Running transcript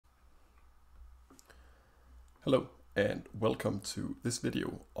Hello and welcome to this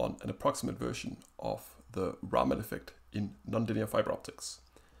video on an approximate version of the Raman effect in nonlinear fiber optics.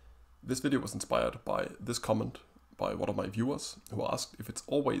 This video was inspired by this comment by one of my viewers who asked if it's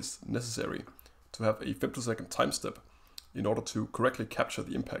always necessary to have a femtosecond time step in order to correctly capture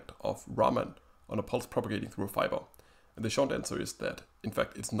the impact of Raman on a pulse propagating through a fiber. And the short answer is that in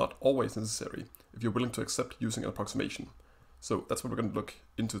fact it's not always necessary if you're willing to accept using an approximation. So that's what we're going to look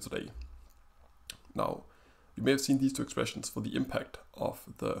into today. Now, you may have seen these two expressions for the impact of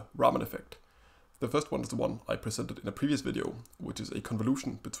the Raman effect. The first one is the one I presented in a previous video, which is a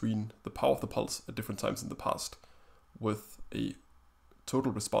convolution between the power of the pulse at different times in the past with a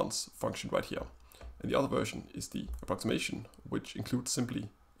total response function right here. And the other version is the approximation, which includes simply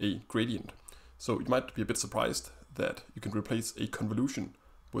a gradient. So you might be a bit surprised that you can replace a convolution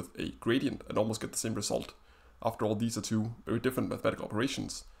with a gradient and almost get the same result. After all, these are two very different mathematical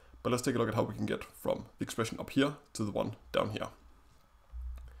operations. But let's take a look at how we can get from the expression up here to the one down here.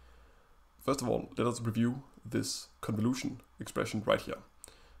 First of all, let us review this convolution expression right here.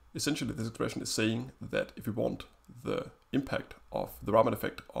 Essentially, this expression is saying that if we want the impact of the Raman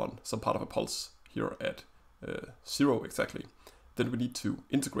effect on some part of a pulse here at 0 exactly, then we need to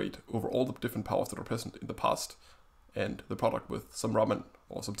integrate over all the different powers that are present in the past and the product with some Raman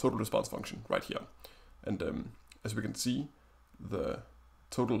or some total response function right here. And as we can see, the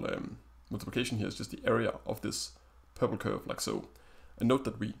total multiplication here is just the area of this purple curve, like so. And note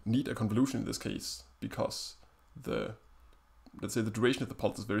that we need a convolution in this case because let's say the duration of the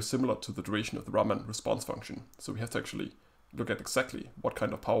pulse is very similar to the duration of the Raman response function. So we have to actually look at exactly what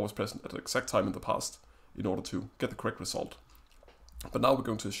kind of power was present at the exact time in the past in order to get the correct result. But now we're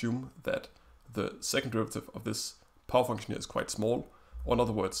going to assume that the second derivative of this power function here is quite small, or in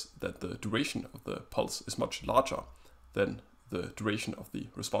other words, that the duration of the pulse is much larger than the duration of the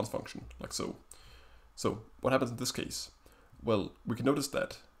response function, like so. So what happens in this case? Well, we can notice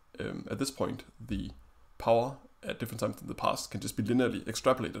that at this point, the power at different times in the past can just be linearly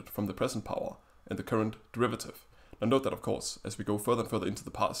extrapolated from the present power and the current derivative. Now note that, of course, as we go further and further into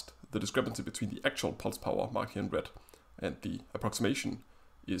the past, the discrepancy between the actual pulse power marked here in red and the approximation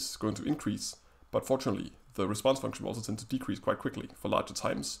is going to increase, but fortunately, the response function will also tend to decrease quite quickly for larger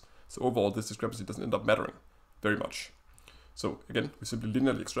times. So overall, this discrepancy doesn't end up mattering very much. So again, we simply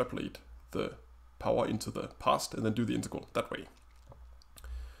linearly extrapolate the power into the past and then do the integral that way.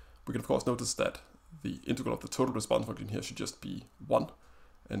 We can of course notice that the integral of the total response function here should just be 1.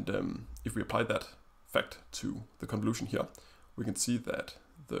 And if we apply that fact to the convolution here, we can see that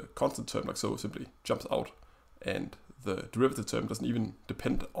the constant term, like so, simply jumps out, and the derivative term doesn't even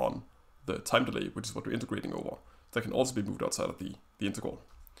depend on the time delay, which is what we're integrating over. That can also be moved outside of the integral.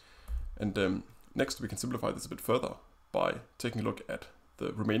 And next we can simplify this a bit further by taking a look at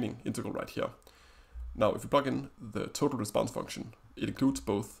the remaining integral right here. Now, if we plug in the total response function, it includes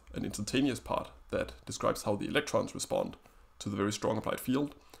both an instantaneous part that describes how the electrons respond to the very strong applied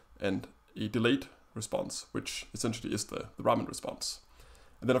field, and a delayed response, which essentially is the Raman response.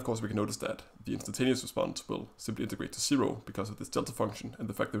 And then, of course, we can notice that the instantaneous response will simply integrate to 0 because of this delta function and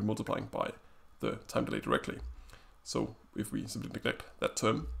the fact that we're multiplying by the time delay directly. So if we simply neglect that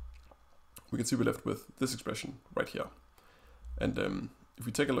term, we can see we're left with this expression right here. And if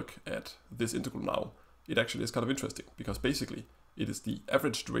we take a look at this integral now, it actually is kind of interesting because basically it is the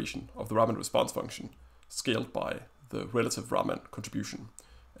average duration of the Raman response function scaled by the relative Raman contribution.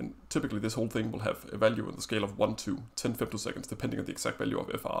 And typically this whole thing will have a value on the scale of 1 to 10 femtoseconds depending on the exact value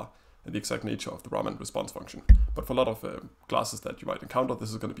of FR and the exact nature of the Raman response function. But for a lot of classes that you might encounter, this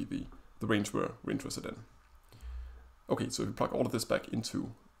is going to be the range we're interested in. Okay, so if we plug all of this back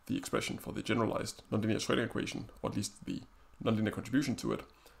into the expression for the generalized nonlinear Schrodinger equation, or at least the nonlinear contribution to it,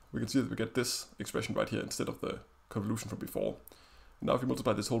 we can see that we get this expression right here instead of the convolution from before. And now if we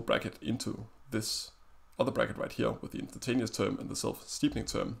multiply this whole bracket into this other bracket right here with the instantaneous term and the self-steepening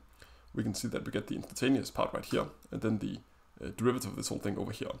term, we can see that we get the instantaneous part right here and then the derivative of this whole thing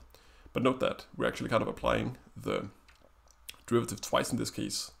over here. But note that we're actually kind of applying the derivative twice in this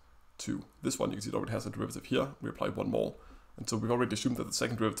case to this one. You can see it already has a derivative here. We apply one more. And so we've already assumed that the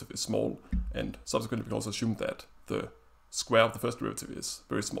second derivative is small, and subsequently we can also assume that the square of the first derivative is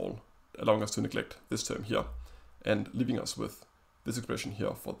very small, allowing us to neglect this term here, and leaving us with this expression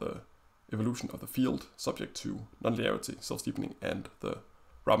here for the evolution of the field subject to nonlinearity, self-steepening, and the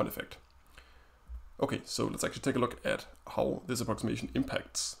Raman effect. Okay, so let's actually take a look at how this approximation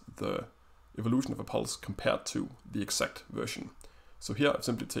impacts the evolution of a pulse compared to the exact version. So here I've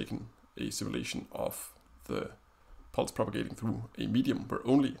simply taken a simulation of the pulse propagating through a medium where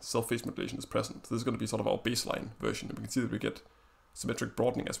only self-phase modulation is present. So this is going to be sort of our baseline version, and we can see that we get symmetric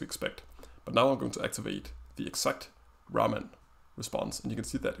broadening as we expect. But now I'm going to activate the exact Raman response. And you can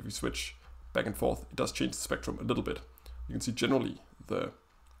see that if we switch back and forth, it does change the spectrum a little bit. You can see generally the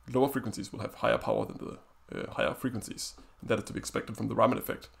lower frequencies will have higher power than the higher frequencies. And that is to be expected from the Raman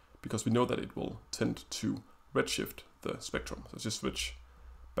effect, because we know that it will tend to redshift the spectrum. So let's just switch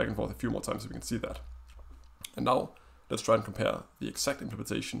back and forth a few more times so we can see that. And now let's try and compare the exact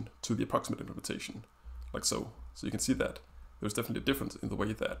implementation to the approximate implementation, like so. So you can see that there's definitely a difference in the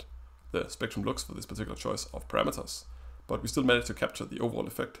way that the spectrum looks for this particular choice of parameters, but we still manage to capture the overall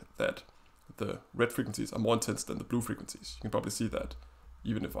effect that the red frequencies are more intense than the blue frequencies. You can probably see that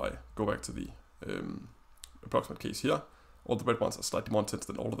even if I go back to the approximate case here, all the red ones are slightly more intense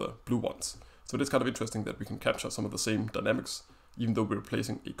than all of the blue ones. So it is kind of interesting that we can capture some of the same dynamics, even though we're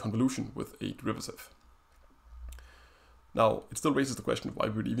replacing a convolution with a derivative. Now, it still raises the question of why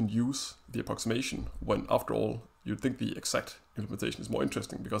we would even use the approximation when, after all, you'd think the exact implementation is more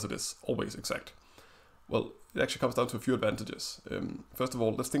interesting because it is always exact. Well, it actually comes down to a few advantages. First of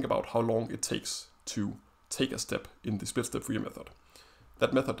all, let's think about how long it takes to take a step in the split-step Fourier method.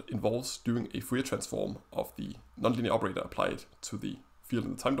 That method involves doing a Fourier transform of the nonlinear operator applied to the field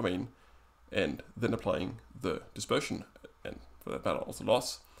in the time domain, and then applying the dispersion, and for that matter also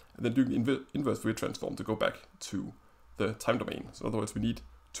loss, and then doing the inverse Fourier transform to go back to the time domain. So in other words, we need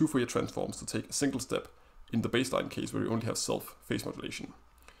two Fourier transforms to take a single step in the baseline case where we only have self-phase modulation.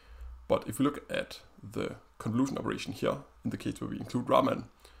 But if we look at the convolution operation here, in the case where we include Raman,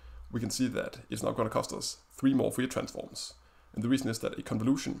 we can see that it's now going to cost us 3 more Fourier transforms. And the reason is that a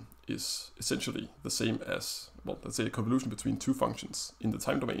convolution is essentially the same as, well, let's say a convolution between two functions in the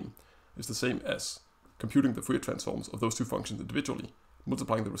time domain is the same as computing the Fourier transforms of those two functions individually,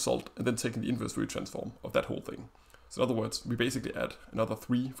 multiplying the result, and then taking the inverse Fourier transform of that whole thing. So in other words, we basically add another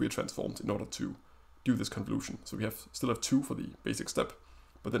 3 Fourier transforms in order to do this convolution. So we still have 2 for the basic step,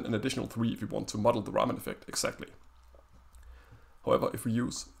 but then an additional 3 if we want to model the Raman effect exactly. However, if we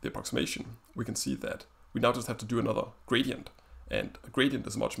use the approximation, we can see that we now just have to do another gradient. And a gradient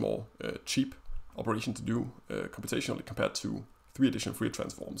is a much more cheap operation to do computationally compared to 3 additional Fourier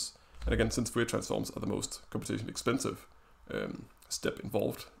transforms. And again, since Fourier transforms are the most computationally expensive step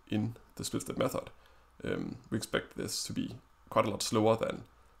involved in the split-step method, we expect this to be quite a lot slower than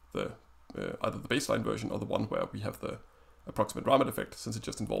the either the baseline version or the one where we have the approximate Raman effect, since it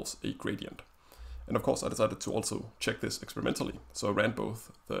just involves a gradient. And of course, I decided to also check this experimentally. So I ran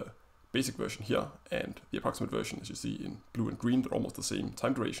both the basic version here and the approximate version, as you see in blue and green, they're almost the same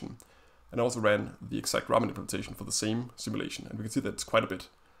time duration. And I also ran the exact Raman implementation for the same simulation, and we can see that it's quite a bit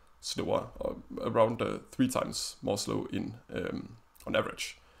slower, around 3 times more slow in on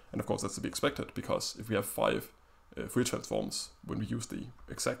average. And of course that's to be expected, because if we have 5 Fourier transforms when we use the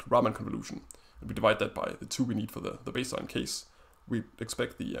exact Raman convolution, and we divide that by the 2 we need for the baseline case, we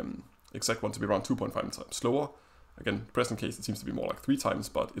expect the exact one to be around 2.5 times slower. Again, present case it seems to be more like 3 times,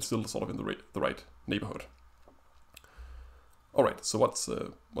 but it's still sort of in the right neighborhood. Alright, so what's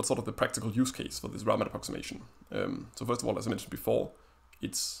sort of the practical use case for this Raman approximation? So first of all, as I mentioned before,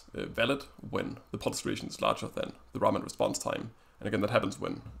 it's valid when the pulse duration is larger than the Raman response time. And again, that happens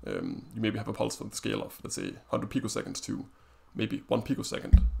when you maybe have a pulse from the scale of, let's say, 100 picoseconds to maybe 1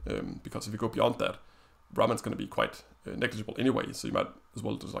 picosecond. Because if you go beyond that, Raman's going to be quite negligible anyway, so you might as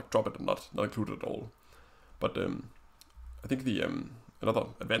well just like drop it and not include it at all. But I think the another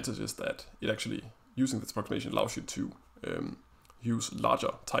advantage is that it actually, using this approximation, allows you to use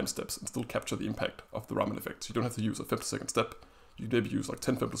larger time steps and still capture the impact of the Raman effect. So you don't have to use a femtosecond step. You maybe use like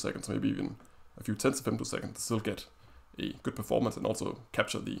 10 femtoseconds, maybe even a few tenths of femtoseconds to still get a good performance and also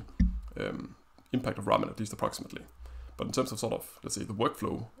capture the impact of Raman, at least approximately. But in terms of sort of, let's say, the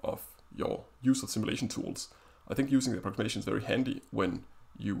workflow of your use of simulation tools, I think using the approximation is very handy when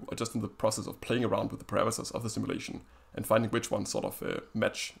you are just in the process of playing around with the parameters of the simulation and finding which ones sort of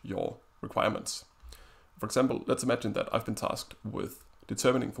match your requirements. For example, let's imagine that I've been tasked with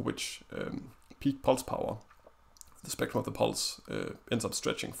determining for which peak pulse power the spectrum of the pulse ends up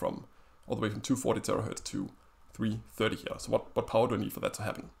stretching from all the way from 240 terahertz to 330 here. So what power do I need for that to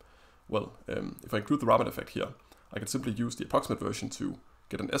happen? Well, if I include the Raman effect here, I can simply use the approximate version to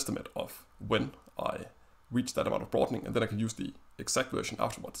get an estimate of when I reach that amount of broadening, and then I can use the exact version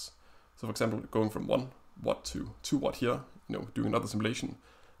afterwards. So for example, going from 1 watt to 2 watt here, doing another simulation,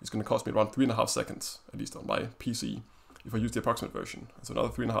 is going to cost me around 3.5 seconds, at least on my PC, if I use the approximate version. So another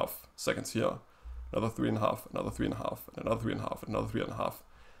 3.5 seconds here, another 3.5, another 3.5, and another 3.5, and another 3.5.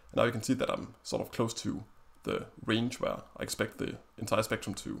 And now you can see that I'm sort of close to the range where I expect the entire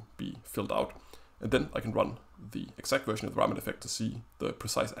spectrum to be filled out. And then I can run the exact version of the Raman effect to see the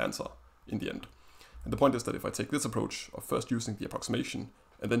precise answer in the end. And the point is that if I take this approach of first using the approximation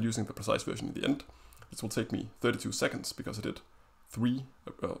and then using the precise version in the end, this will take me 32 seconds because I did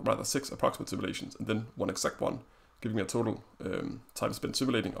 6 approximate simulations and then one exact one, giving me a total time spent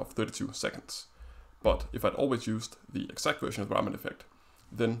simulating of 32 seconds. But if I'd always used the exact version of the Raman effect,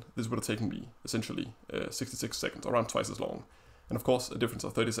 then this would have taken me essentially 66 seconds, around twice as long. And of course, a difference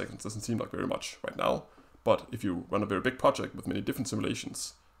of 30 seconds doesn't seem like very much right now, but if you run a very big project with many different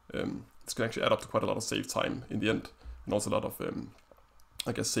simulations, this can actually add up to quite a lot of saved time in the end, and also a lot of,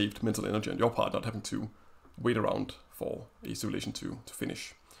 I guess, saved mental energy on your part, not having to wait around for a simulation to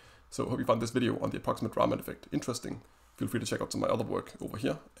finish. So I hope you found this video on the approximate Raman effect interesting. Feel free to check out some of my other work over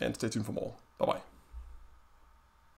here, and stay tuned for more. Bye bye.